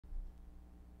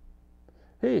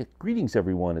Hey, greetings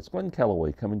everyone. It's Glenn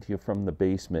Calloway coming to you from the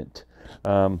basement.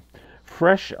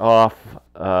 Fresh off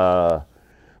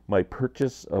my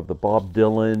purchase of the Bob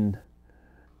Dylan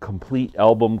complete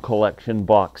album collection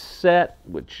box set,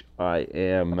 which I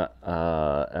am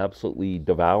absolutely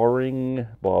devouring.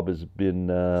 Bob has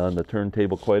been on the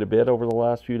turntable quite a bit over the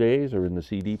last few days, or in the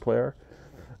CD player.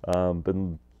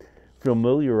 Been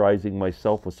familiarizing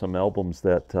myself with some albums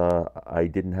that I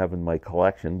didn't have in my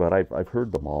collection, but I've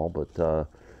heard them all, but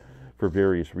for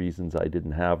various reasons I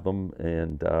didn't have them,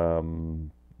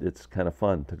 and it's kind of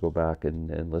fun to go back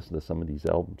and listen to some of these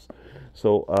albums.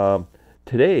 So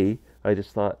today I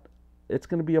just thought it's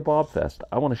going to be a Bob Fest.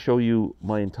 I want to show you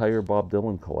my entire Bob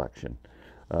Dylan collection.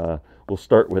 We'll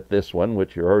start with this one,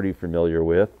 which you're already familiar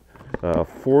with.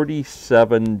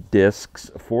 47 discs,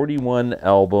 41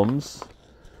 albums.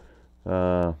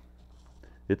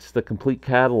 It's the complete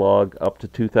catalog up to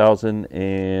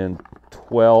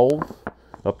 2012,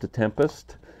 up to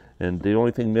Tempest. And the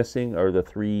only thing missing are the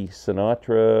 3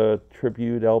 Sinatra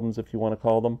tribute albums, if you want to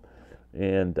call them,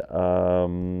 and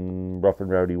Rough and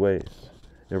Rowdy Ways.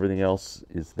 Everything else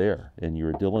is there, and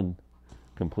you're a Dylan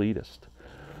completist.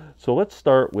 So let's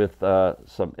start with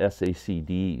some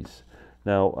SACDs.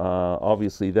 Now,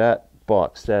 obviously, that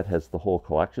box set has the whole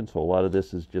collection, so a lot of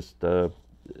this is just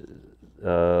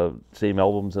same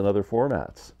albums in other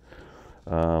formats.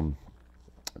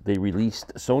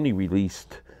 Sony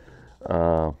released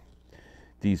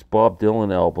these Bob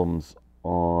Dylan albums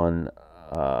on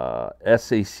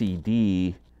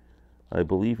SACD, I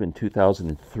believe in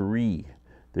 2003.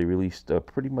 They released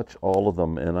pretty much all of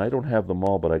them, and I don't have them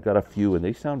all, but I got a few, and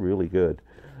they sound really good.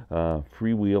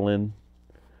 Freewheelin'.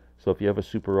 So if you have a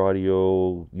Super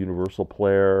Audio Universal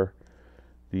player,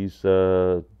 these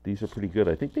are pretty good.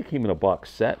 I think they came in a box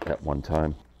set at one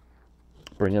time.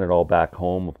 Bringing it all back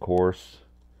home, of course.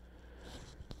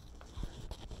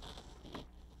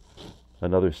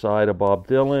 Another side of Bob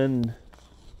Dylan.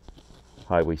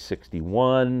 Highway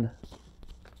 61.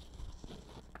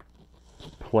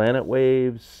 Planet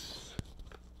Waves.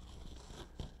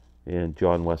 And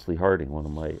John Wesley Harding, one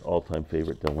of my all-time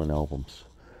favorite Dylan albums.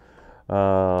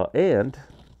 And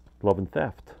Love and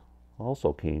Theft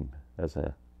also came as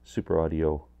a Super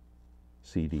Audio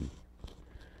CD.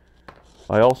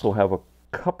 I also have a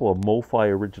couple of MoFi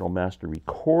Original Master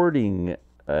Recording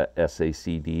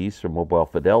SACDs from Mobile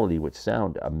Fidelity, which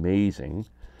sound amazing.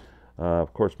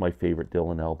 Of course, my favorite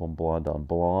Dylan album, Blonde on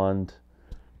Blonde.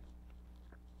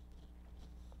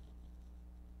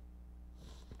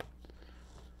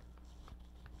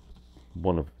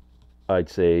 One of, I'd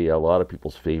say, a lot of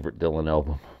people's favorite Dylan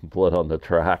album, Blood on the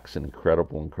Tracks, an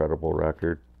incredible, incredible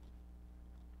record.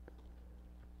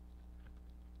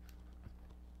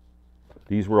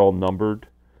 These were all numbered,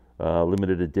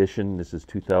 limited edition. This is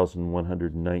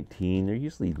 2,119. They're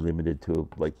usually limited to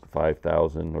like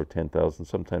 5,000 or 10,000,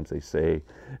 sometimes they say.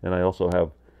 And I also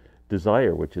have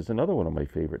Desire, which is another one of my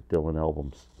favorite Dylan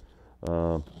albums.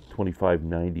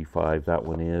 25.95, that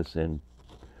one is, and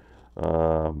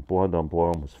Blonde on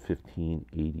Blonde was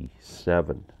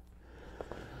 15.87.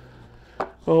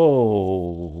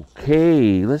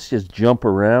 Okay, let's just jump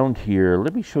around here.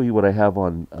 Let me show you what I have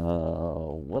on,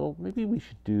 well, maybe we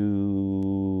should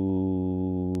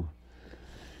do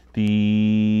the,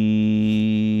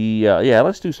 yeah,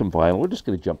 let's do some vinyl. We're just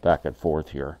going to jump back and forth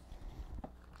here.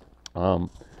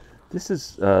 This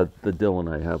is the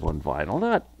Dylan I have on vinyl,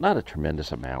 not a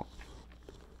tremendous amount.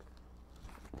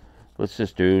 Let's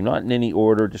just do, not in any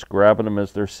order, just grabbing them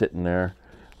as they're sitting there.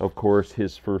 Of course,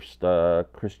 his first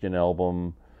Christian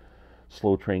album,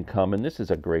 Slow Train Comin'. This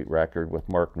is a great record with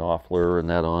Mark Knopfler and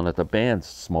that on it. The band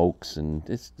smokes, and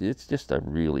it's just a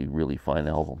really, really fine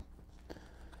album.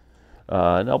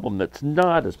 An album that's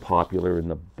not as popular in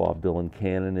the Bob Dylan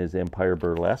canon is Empire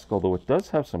Burlesque, although it does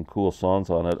have some cool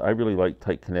songs on it. I really like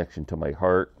Tight Connection to My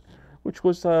Heart, which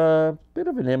was a bit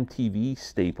of an MTV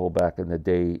staple back in the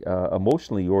day.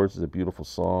 Emotionally Yours is a beautiful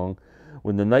song.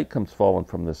 When the Night Comes Falling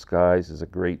from the Skies is a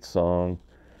great song.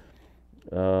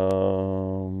 They're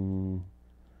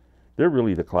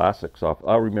really the classics off.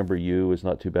 I'll Remember You is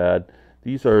not too bad.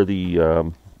 These are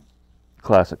the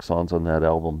classic songs on that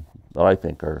album that I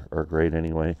think are great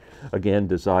anyway. Again,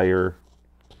 Desire,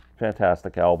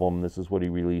 fantastic album. This is what he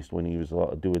released when he was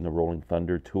doing the Rolling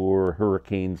Thunder tour.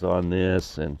 Hurricanes on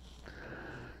this, and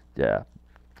yeah,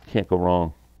 can't go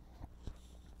wrong.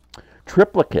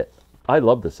 Triplicate. I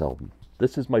love this album.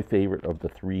 This is my favorite of the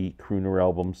 3 crooner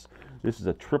albums. This is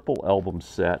a triple album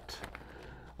set.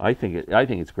 I think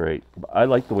it's great. I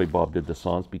like the way Bob did the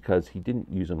songs because he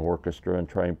didn't use an orchestra and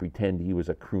try and pretend he was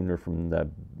a crooner from the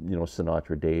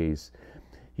Sinatra days.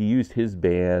 He used his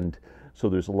band So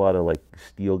there's a lot of like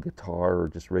steel guitar or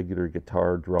just regular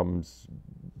guitar, drums,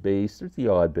 bass. There's the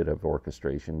odd bit of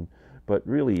orchestration, but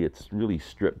really it's really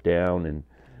stripped down, and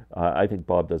I think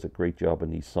Bob does a great job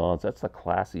in these songs. That's the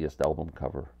classiest album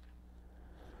cover.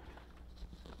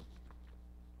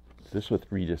 This with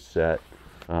Rita set.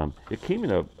 It came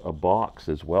in a box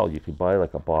as well. You could buy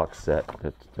like a box set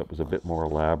that was a bit more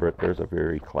elaborate. There's a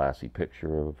very classy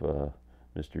picture of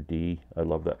Mr. D. I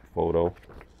love that photo.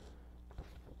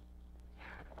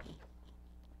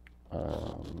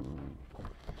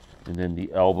 And then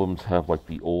the albums have like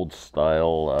the old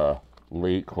style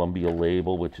late Columbia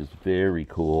label, which is very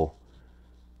cool.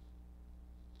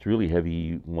 It's really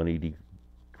heavy 180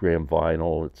 gram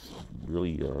vinyl. It's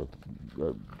really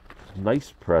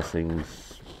nice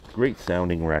pressings, great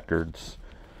sounding records.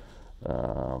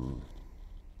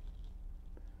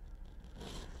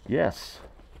 Yes,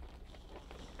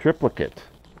 triplicate.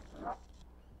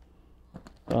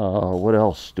 What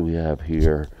else do we have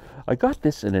here? I got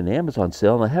this in an Amazon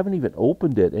sale, and I haven't even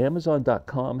opened it.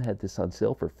 Amazon.com had this on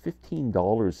sale for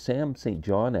 $15. Sam St.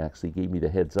 John actually gave me the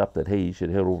heads up that, hey, you should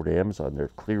head over to Amazon. They're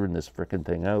clearing this frickin'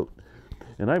 thing out.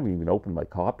 And I haven't even opened my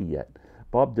copy yet.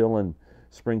 Bob Dylan,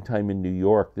 Springtime in New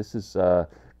York. This is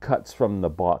cuts from the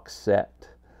box set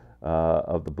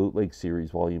of the Bootleg Series,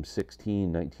 Volume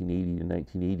 16, 1980 to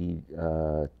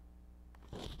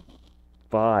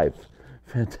 1985.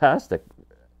 Fantastic.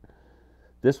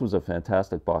 This was a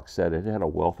fantastic box set. It had a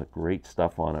wealth of great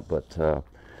stuff on it, but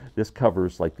this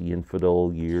covers like the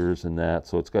Infidel years and that.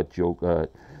 So it's got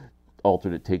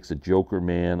alternate takes of Joker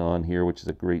Man on here, which is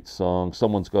a great song.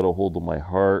 Someone's Got a Hold of My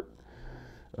Heart.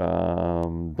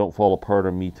 Don't Fall Apart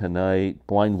on Me Tonight.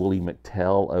 Blind Willie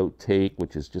McTell outtake,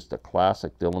 which is just a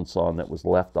classic Dylan song that was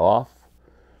left off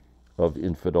of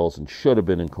Infidels and should have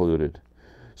been included.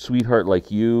 Sweetheart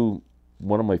Like You,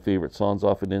 one of my favorite songs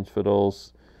off of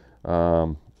Infidels.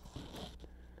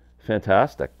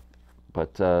 Fantastic,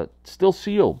 but still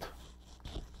sealed.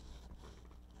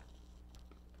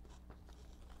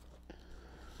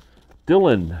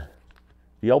 Dylan,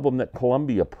 the album that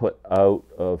Columbia put out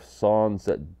of songs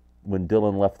that when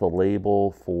Dylan left the label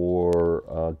for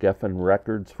Geffen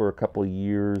Records for a couple of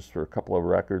years, for a couple of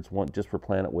records, one just for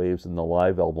Planet Waves and the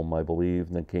live album, I believe,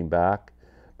 and then came back.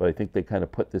 But I think they kind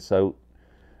of put this out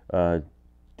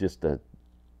just to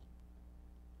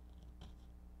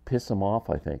piss him off,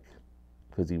 I think,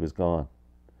 because he was gone.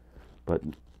 But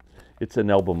it's an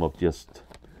album of just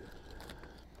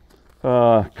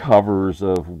covers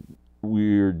of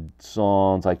weird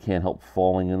songs. I Can't Help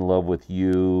Falling in Love with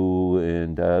You,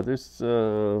 and there's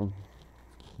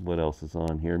what else is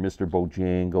on here? Mr.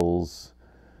 Bojangles,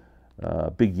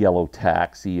 Big Yellow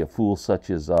Taxi, A Fool Such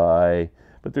as I.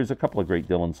 But there's a couple of great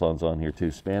Dylan songs on here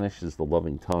too. Spanish is the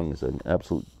Loving Tongue is an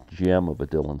absolute gem of a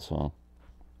Dylan song.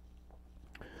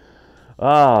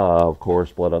 Of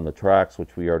course, Blood on the Tracks,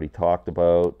 which we already talked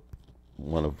about.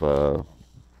 One of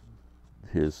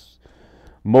his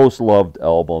most loved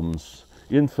albums.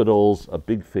 Infidels, a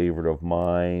big favorite of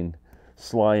mine.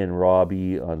 Sly and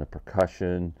Robbie on the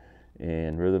percussion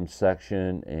and rhythm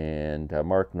section. And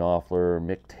Mark Knopfler,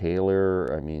 Mick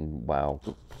Taylor. I mean, wow.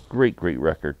 Great, great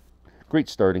record. Great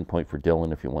starting point for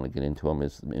Dylan if you want to get into him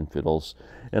is Infidels.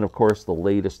 And of course, the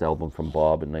latest album from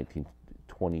Bob in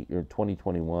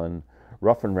 2021.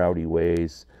 Rough and Rowdy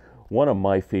Ways, one of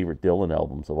my favorite Dylan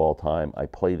albums of all time. I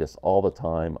play this all the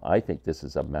time. I think this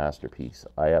is a masterpiece.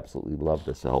 I absolutely love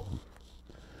this album.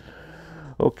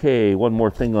 Okay, one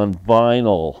more thing on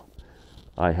vinyl.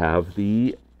 I have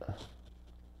the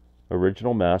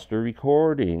original master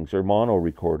recordings, or mono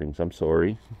recordings, I'm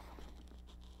sorry.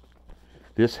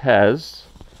 This has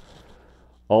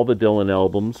all the Dylan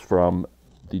albums from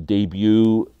the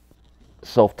debut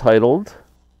self-titled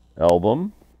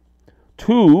album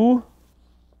to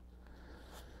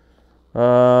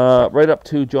right up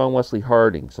to John Wesley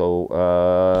Harding. So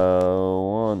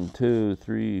 1, 2,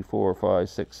 3, 4, 5,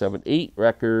 6, 7, 8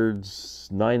 records,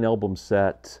 9 album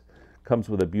set. Comes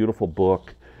with a beautiful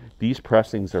book. These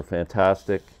pressings are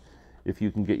fantastic. If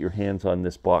you can get your hands on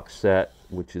this box set,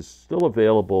 which is still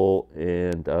available,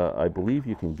 and I believe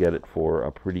you can get it for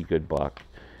a pretty good buck.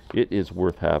 It is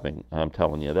worth having, I'm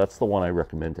telling you. That's the one I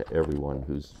recommend to everyone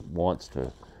who wants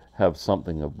to have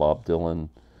something of Bob Dylan.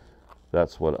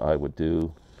 That's what I would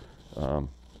do.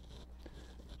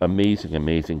 Amazing,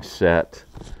 amazing set.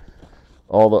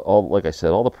 Like I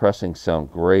said, all the pressings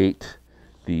sound great.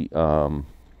 The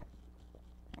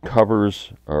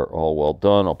covers are all well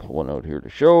done. I'll put one out here to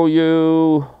show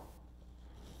you.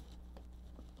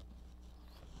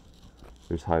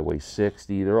 There's Highway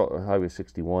 60. They're all Highway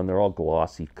 61. They're all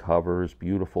glossy covers,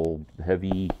 beautiful,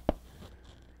 heavy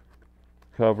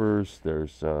covers.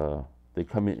 There's they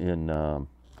come in a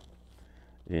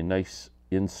nice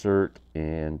insert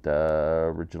and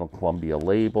original Columbia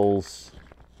labels.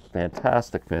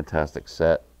 Fantastic, fantastic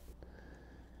set.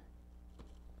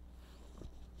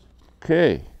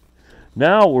 Okay,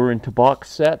 now we're into box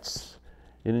sets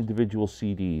and individual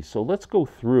CDs. So let's go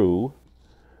through.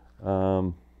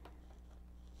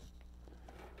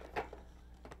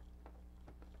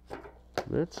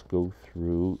 Let's go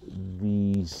through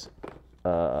these.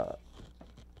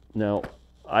 Now,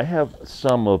 I have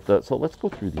some of the, so let's go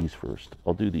through these first.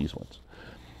 I'll do these ones.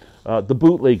 The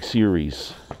bootleg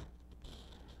series.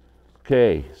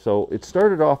 Okay, so it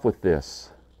started off with this.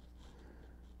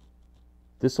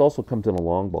 This also comes in a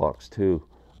long box too.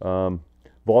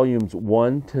 Volumes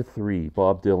 1 to 3,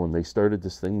 Bob Dylan. They started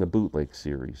this thing, the bootleg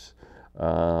series.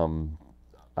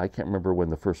 I can't remember when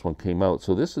the first one came out.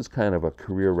 So this is kind of a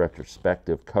career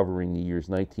retrospective covering the years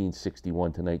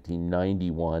 1961 to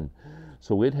 1991.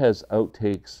 So it has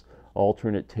outtakes,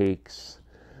 alternate takes,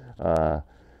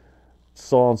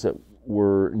 songs that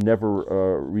were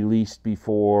never released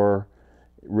before,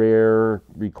 rare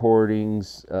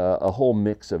recordings, a whole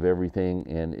mix of everything,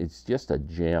 and it's just a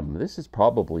gem. This is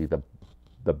probably the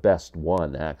best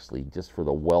one, actually, just for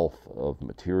the wealth of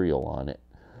material on it.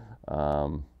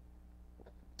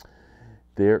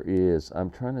 There is, I'm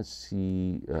trying to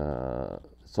see,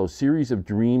 so Series of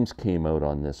Dreams came out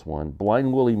on this one.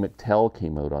 Blind Willie McTell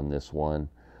came out on this one.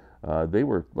 They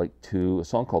were like a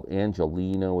song called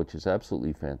Angelina, which is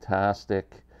absolutely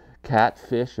fantastic.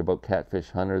 Catfish, about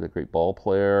Catfish Hunter, the great ball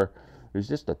player. There's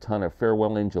just a ton of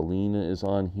Farewell Angelina is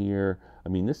on here. I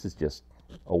mean, this is just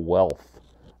a wealth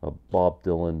of Bob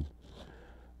Dylan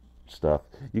stuff.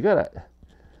 You gotta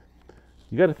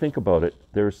think about it.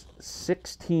 There's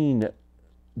 16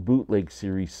 bootleg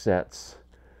series sets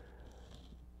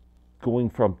going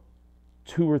from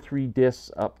 2 or 3 discs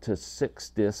up to 6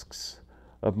 discs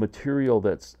of material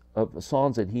that's of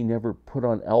songs that he never put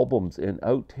on albums, and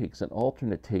outtakes and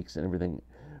alternate takes and everything.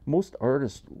 Most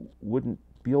artists wouldn't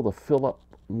be able to fill up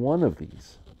one of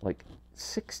these, like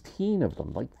 16 of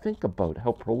them. Like, think about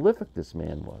how prolific this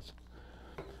man was.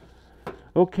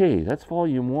 Okay, that's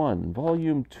volume 1.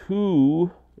 Volume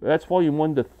 2, that's volume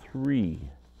 1 to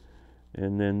 3.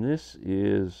 And then this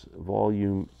is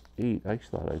volume 8. I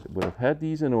thought I would have had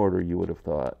these in order, you would have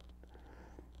thought.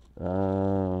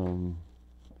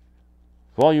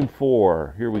 Volume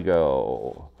 4, here we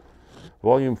go.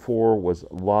 Volume 4 was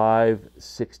live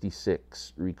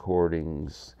 66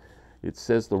 recordings. It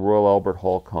says the Royal Albert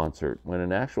Hall concert, when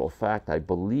in actual fact, I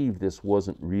believe this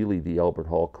wasn't really the Albert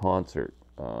Hall concert.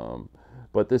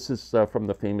 But this is from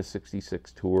the famous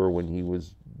 66 tour when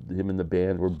him and the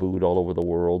band were booed all over the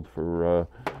world for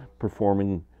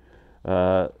performing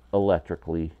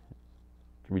electrically.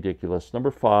 Ridiculous.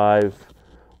 Number 5,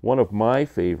 one of my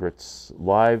favorites,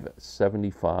 Live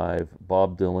 75,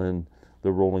 Bob Dylan,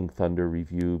 the Rolling Thunder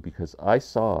Revue, because I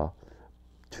saw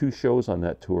 2 shows on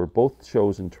that tour, both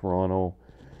shows in Toronto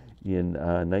in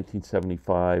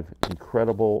 1975.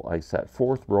 Incredible. I sat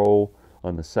 4th row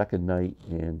on the second night,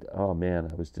 and oh man,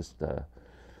 I was just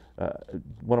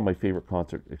one of my favorite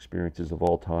concert experiences of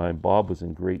all time. Bob was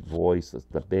in great voice.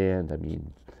 The band, I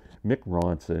mean, Mick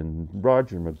Ronson,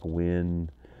 Roger McGuinn,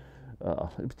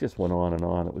 it just went on and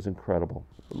on. It was incredible.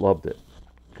 Loved it.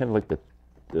 Kind of like the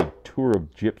tour of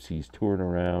gypsies touring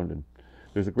around. And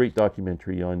there's a great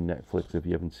documentary on Netflix if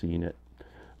you haven't seen it.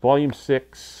 Volume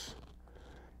 6,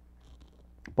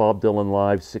 Bob Dylan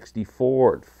Live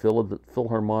 64 at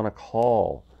Philharmonic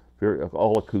Hall. Very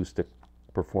all acoustic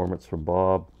performance from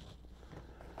Bob.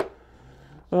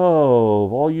 Oh,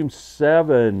 Volume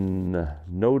 7,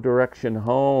 No Direction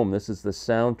Home. This is the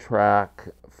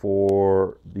soundtrack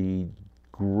for the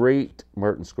great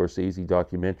Martin Scorsese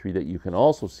documentary that you can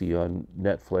also see on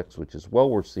Netflix, which is well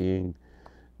worth seeing.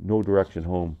 No Direction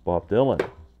Home, Bob Dylan.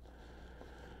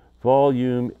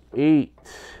 Volume 8,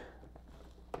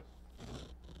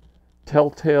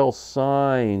 Telltale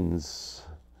Signs,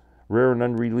 rare and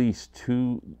unreleased,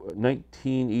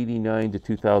 1989 to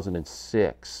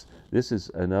 2006. This is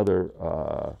another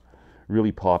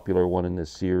really popular one in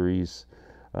this series.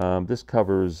 This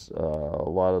covers a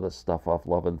lot of the stuff off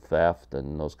Love and Theft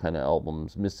and those kind of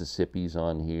albums. Mississippi's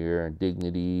on here,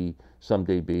 Dignity,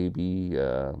 Someday Baby.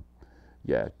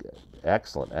 Yeah,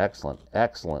 excellent, excellent,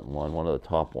 excellent one. One of the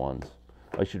top ones.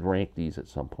 I should rank these at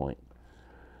some point.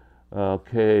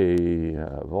 Okay,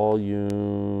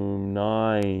 Volume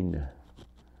 9.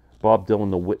 Bob Dylan,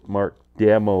 the Whitmark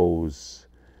Demos.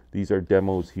 These are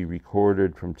demos he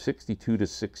recorded from 62 to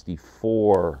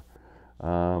 64.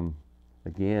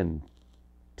 Again,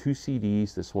 2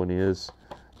 CDs. This one is,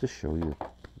 just show you.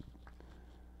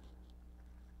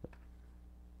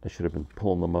 I should have been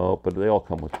pulling them out, but they all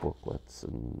come with booklets,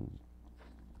 and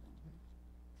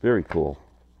very cool.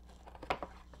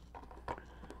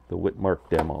 The Whitmark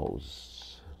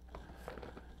demos.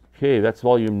 Okay, that's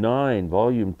volume 9.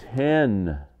 Volume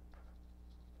 10.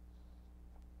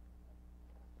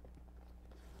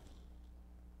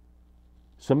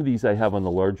 Some of these I have on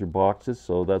the larger boxes,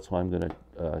 so that's why I'm going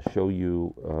to show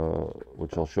you,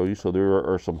 which I'll show you. So there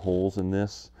are some holes in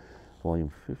this.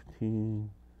 Volume 15,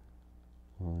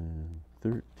 volume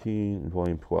 13, and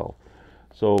volume 12.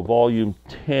 So volume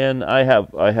 10, I have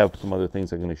some other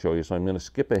things I'm going to show you. So I'm going to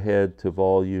skip ahead to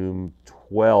volume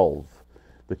 12,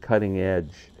 The Cutting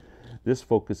Edge. This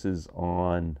focuses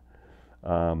on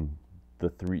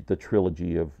the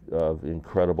trilogy of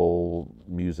incredible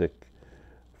music,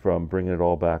 from Bringing It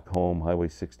All Back Home, Highway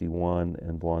 61,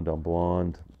 and Blonde on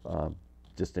Blonde.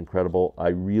 Just incredible. I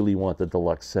really want the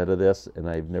deluxe set of this, and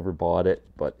I've never bought it,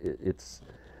 but it's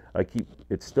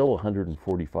still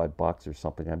 $145 or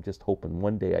something. I'm just hoping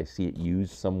one day I see it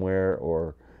used somewhere,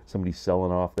 or somebody's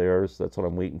selling off theirs. That's what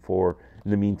I'm waiting for.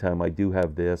 In the meantime, I do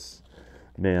have this.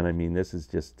 Man, I mean, this is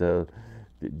just,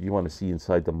 you want to see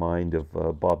inside the mind of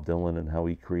Bob Dylan and how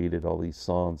he created all these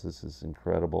songs. This is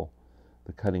incredible.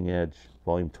 The Cutting Edge,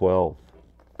 Volume 12.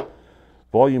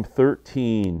 Volume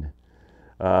 13.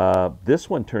 This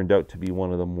one turned out to be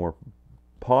one of the more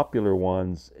popular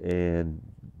ones and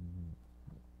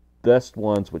best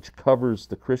ones, which covers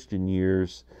the Christian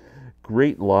years.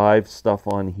 Great live stuff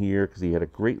on here, because he had a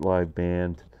great live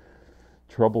band.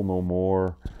 Trouble No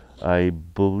More. I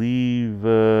believe,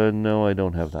 no, I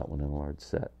don't have that one in a large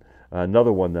set.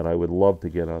 Another one that I would love to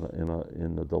get on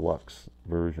in the deluxe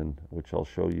version, which I'll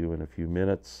show you in a few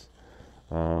minutes.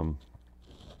 Yeah,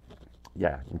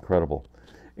 incredible.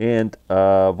 And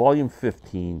volume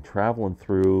 15, Traveling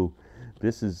Through.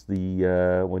 This is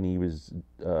the when he was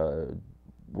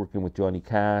working with Johnny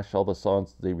Cash. All the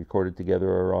songs they recorded together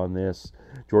are on this.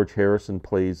 George Harrison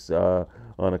plays on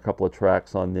a couple of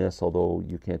tracks on this, although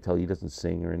you can't tell, he doesn't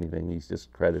sing or anything. He's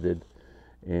just credited.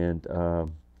 And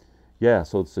yeah,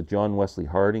 so it's the John Wesley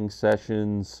Harding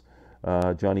sessions,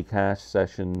 Johnny Cash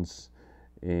sessions,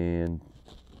 and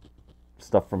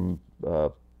stuff from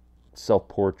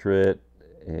Self-Portrait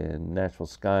and Nashville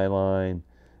Skyline.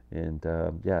 And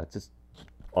yeah, it's just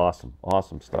awesome,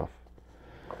 awesome stuff.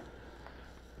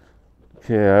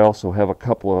 Okay, I also have a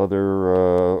couple of other,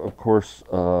 of course,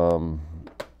 I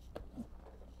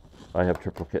have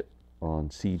Triplicate on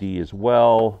CD as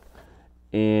well,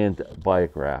 and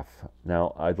Biograph.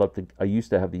 Now, I used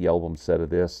to have the album set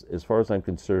of this. As far as I'm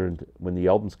concerned, when the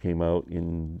albums came out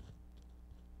in,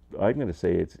 I'm going to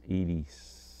say it's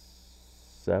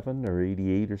 87 or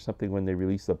 88 or something, when they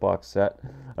released the box set.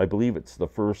 I believe it's the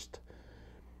first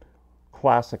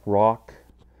classic rock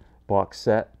box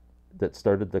set that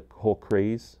started the whole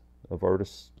craze of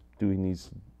artists doing these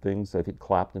things. I think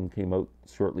Clapton came out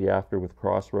shortly after with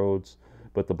Crossroads,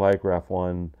 but the Biograph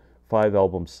one,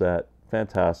 5-album set,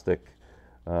 fantastic.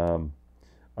 I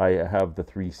have the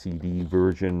 3 CD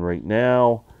version right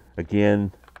now.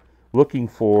 Again, looking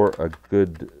for a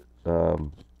good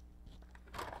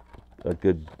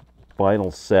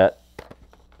vinyl set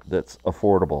that's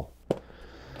affordable.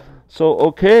 So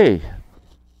okay,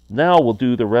 now we'll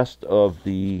do the rest of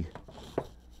the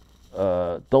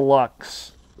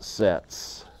deluxe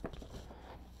sets.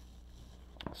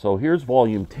 So here's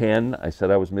volume 10. I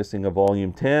said I was missing a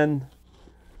volume 10.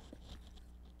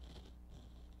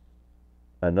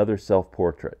 Another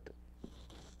Self-Portrait.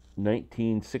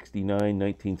 1969,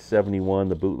 1971,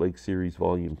 the Bootleg Series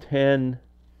volume 10.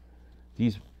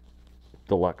 These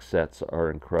deluxe sets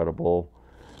are incredible.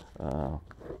 The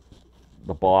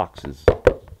box is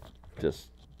just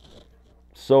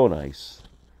so nice.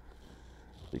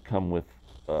 They come with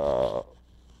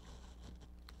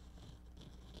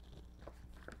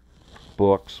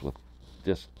books with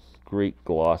just great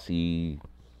glossy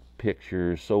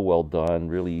pictures, so well done,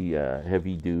 really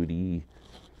heavy duty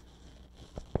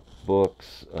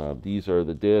books. These are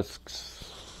the discs.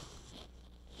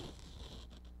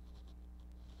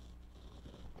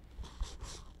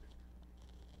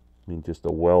 I mean, just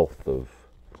a wealth of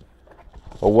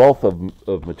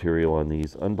material on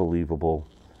these. Unbelievable.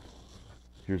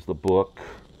 Here's the book.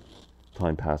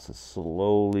 Time Passes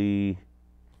Slowly.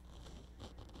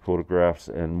 Photographs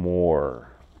and more.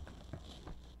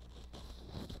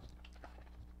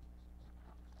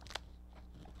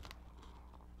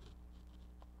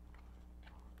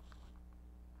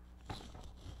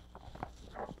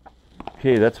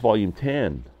 Okay, that's volume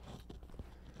 10.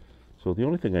 So the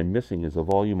only thing I'm missing is a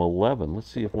volume 11. Let's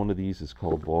see if one of these is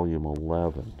called volume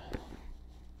 11.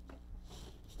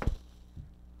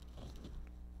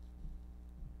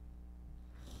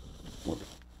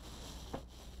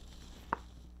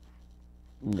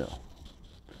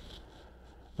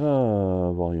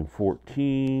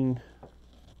 14,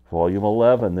 volume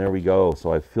 11. There we go.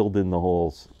 So I filled in the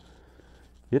holes.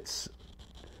 It's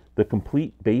the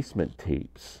complete Basement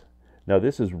tapes. Now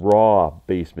this is raw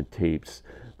Basement tapes.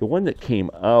 The one that came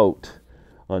out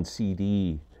on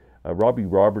CD, Robbie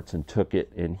Robertson took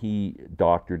it and he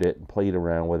doctored it and played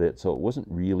around with it, so it wasn't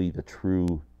really the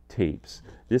true tapes.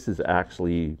 This is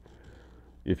actually,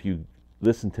 if you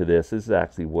listen to this is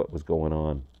actually what was going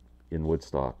on in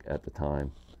Woodstock at the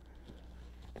time.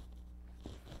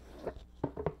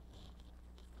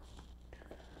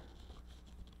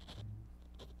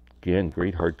 Again,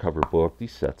 great hardcover book.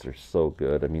 These sets are so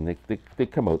good. I mean, they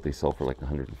come out, they sell for like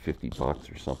 $150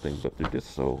 or something, but they're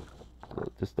just so,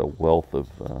 just a wealth of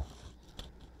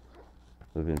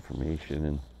information,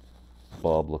 and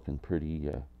Bob looking pretty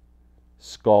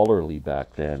scholarly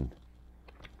back then.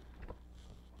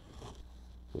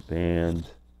 The band,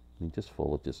 I mean, just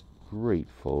full of just great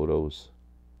photos.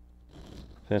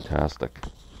 Fantastic.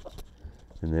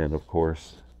 And then, of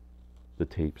course, the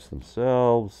tapes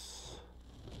themselves.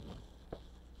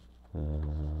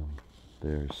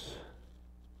 There's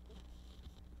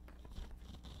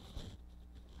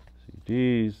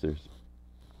CDs, there's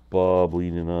Bob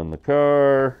leaning on the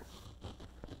car,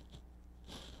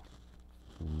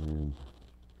 and then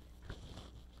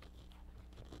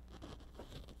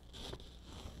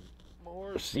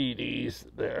more CDs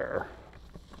there.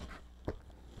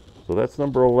 So that's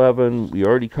number 11. We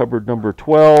already covered number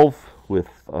 12 with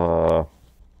the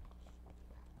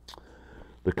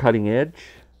Cutting Edge.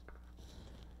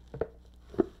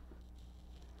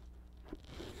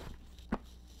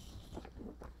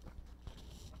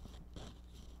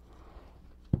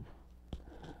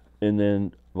 And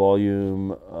then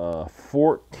volume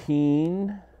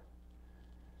 14.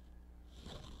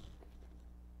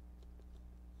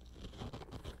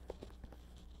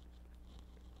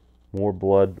 More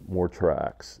Blood, More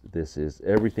Tracks. This is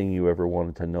everything you ever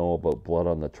wanted to know about Blood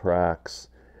on the Tracks.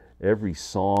 Every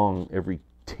song, every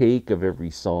take of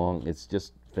every song, it's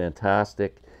just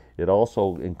fantastic. It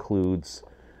also includes,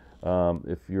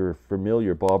 if you're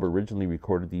familiar, Bob originally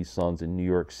recorded these songs in New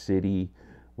York City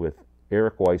with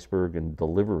Eric Weisberg, and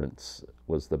Deliverance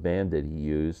was the band that he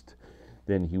used.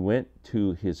 Then he went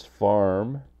to his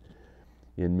farm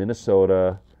in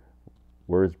Minnesota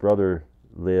where his brother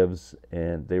lives,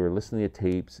 and they were listening to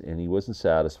tapes and he wasn't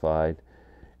satisfied,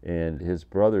 and his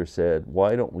brother said,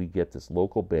 why don't we get this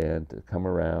local band to come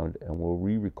around and we'll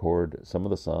re-record some of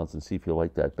the songs and see if you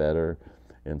like that better.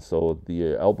 And so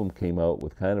the album came out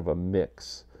with kind of a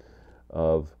mix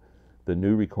of the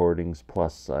new recordings,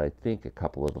 plus I think a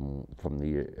couple of them from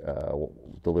the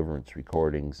Deliverance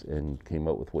recordings, and came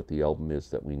out with what the album is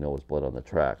that we know as Blood on the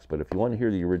Tracks. But if you want to hear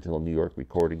the original New York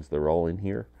recordings, they're all in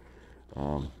here.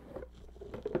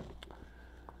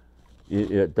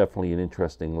 It definitely an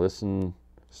interesting listen.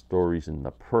 Stories in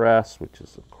the Press, which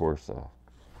is of course a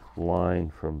line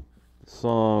from the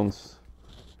songs.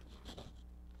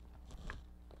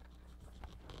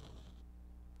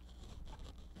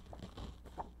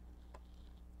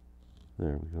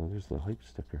 There we go, there's the hype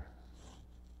sticker.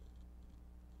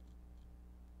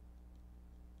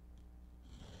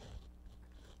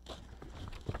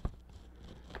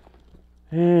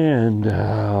 And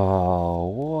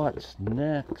what's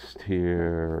next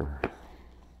here?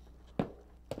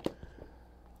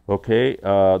 Okay,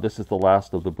 this is the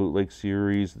last of the bootleg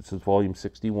series. This is volume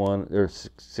 61 or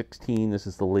 16. This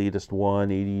is the latest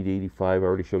one, 80 to 85. I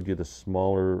already showed you the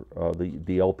smaller,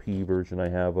 the LP version I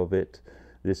have of it.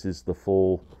 This is the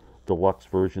full deluxe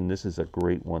version. This is a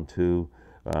great one too.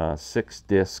 6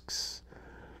 discs,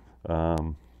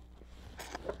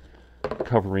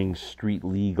 covering Street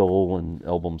Legal and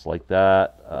albums like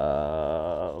that.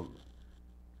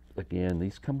 Again,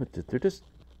 these come with, they're just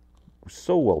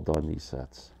so well done, these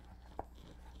sets.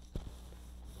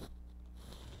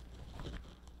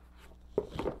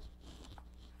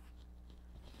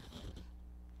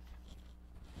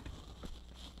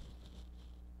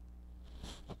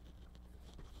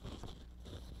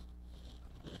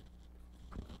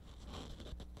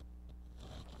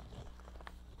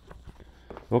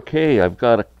 Okay, I've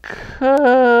got a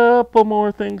couple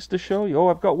more things to show you. Oh,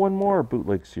 I've got one more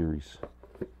bootleg series.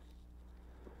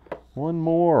 One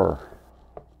more.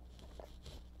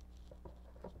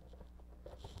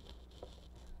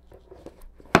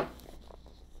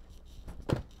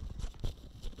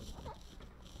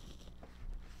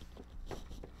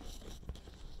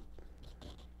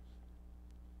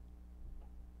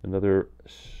 Another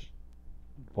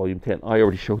volume 10. I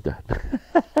already showed that.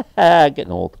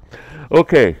 Getting old.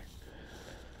 Okay.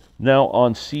 Now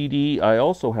on CD, I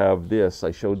also have this. I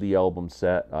showed the album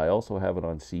set. I also have it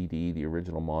on CD, the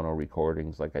original mono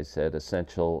recordings. Like I said,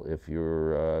 essential if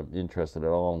you're interested at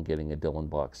all in getting a Dylan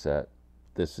box set.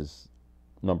 This is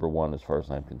number one as far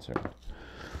as I'm concerned.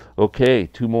 Okay,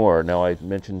 two more. Now I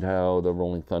mentioned how the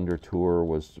Rolling Thunder tour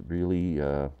was really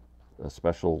a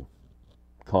special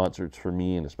concerts for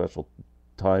me and a special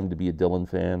time to be a Dylan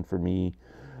fan for me.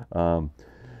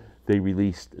 They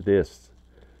released this,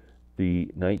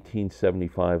 the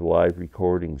 1975 live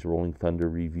recordings, Rolling Thunder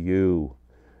Review.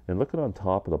 And look at on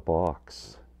top of the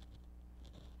box.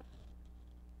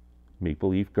 Maple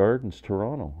Leaf Gardens,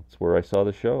 Toronto. It's where I saw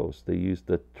the shows. They used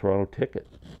the Toronto ticket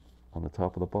on the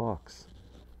top of the box.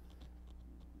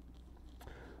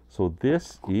 So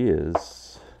this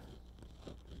is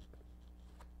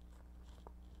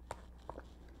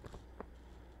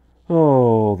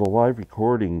the live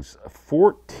recordings,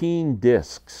 14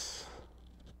 discs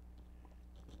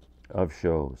of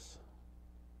shows.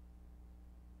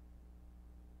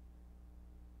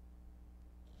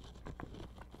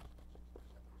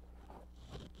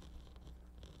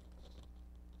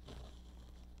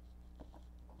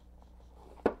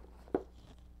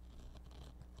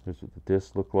 Here's what the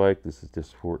discs look like. This is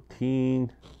disc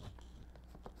 14.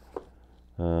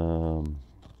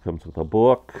 Comes with a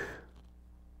book.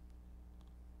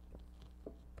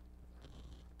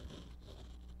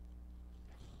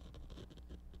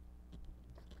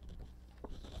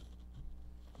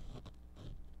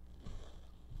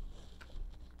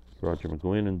 Roger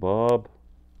McGuinn and Bob.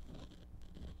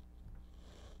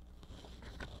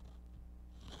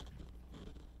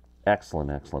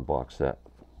 Excellent, excellent box set.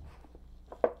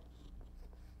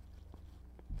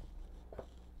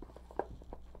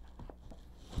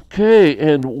 Okay,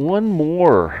 and one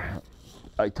more.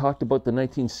 I talked about the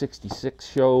 1966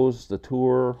 shows, the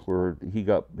tour, where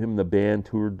him and the band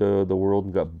toured the world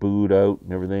and got booed out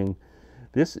and everything.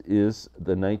 This is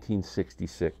the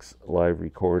 1966 live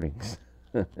recordings.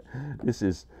 This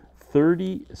is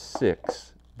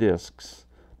 36 discs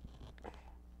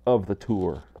of the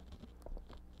tour.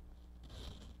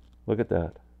 Look at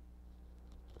that.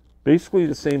 Basically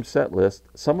the same set list.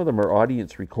 Some of them are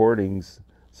audience recordings.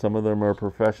 Some of them are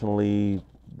professionally,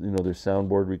 they're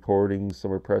soundboard recordings.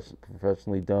 Some are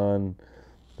professionally done.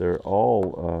 They're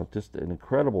all just an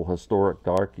incredible historic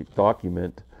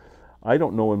document. I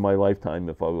don't know in my lifetime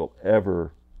if I will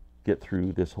ever get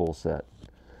through this whole set.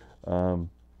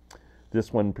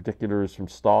 This one in particular is from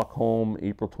Stockholm,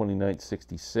 April 29th,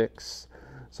 66.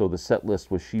 So the set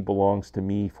list was She Belongs to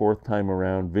Me, Fourth Time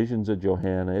Around, Visions of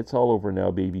Johanna, It's All Over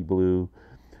Now, Baby Blue,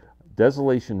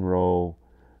 Desolation Row,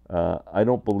 I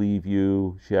Don't Believe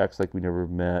You, She Acts Like We Never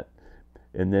Met,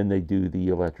 and then they do the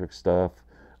electric stuff.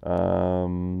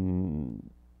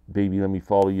 Baby Let Me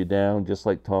Follow You Down, Just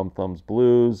Like Tom Thumb's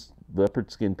Blues,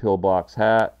 Leopard Skin Pillbox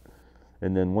Hat,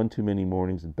 and then One Too Many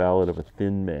Mornings and Ballad of a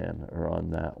Thin Man are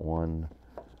on that one.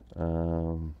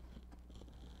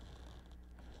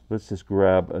 Let's just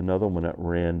grab another one at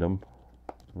random.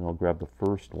 And I'll grab the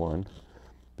first one.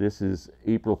 This is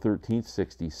April 13th,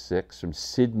 66 from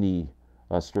Sydney,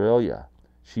 Australia.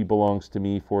 She Belongs to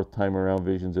Me, Fourth Time Around,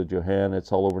 Visions of Johanna,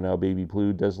 It's All Over Now, Baby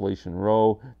Blue, Desolation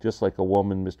Row, Just Like a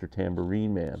Woman, Mr.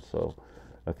 Tambourine Man. So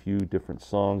a few different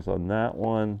songs on that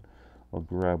one. I'll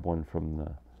grab one from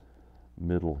the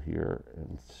middle here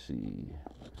and see.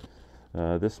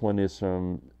 This one is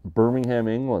from Birmingham,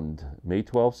 England, May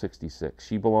 12, 66.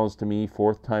 She Belongs to Me,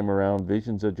 Fourth Time Around,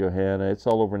 Visions of Johanna, It's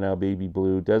All Over Now, Baby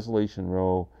Blue, Desolation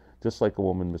Row, Just Like a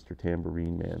Woman, Mr.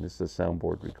 Tambourine Man. This is a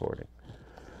soundboard recording.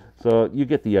 So you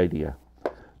get the idea.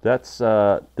 This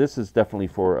is definitely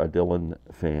for a Dylan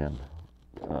fan,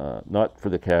 not for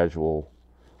the casual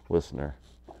listener.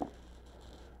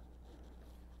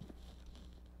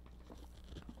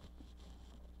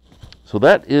 So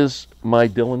that is my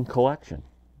Dylan collection.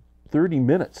 30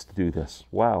 minutes to do this.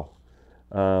 Wow.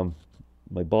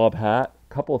 My Bob hat,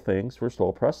 couple of things. First of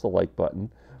all, press the like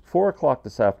button. 4 o'clock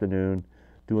this afternoon,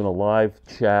 doing a live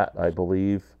chat, I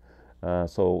believe.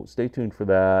 So stay tuned for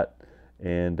that,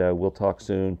 and we'll talk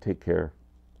soon. Take care.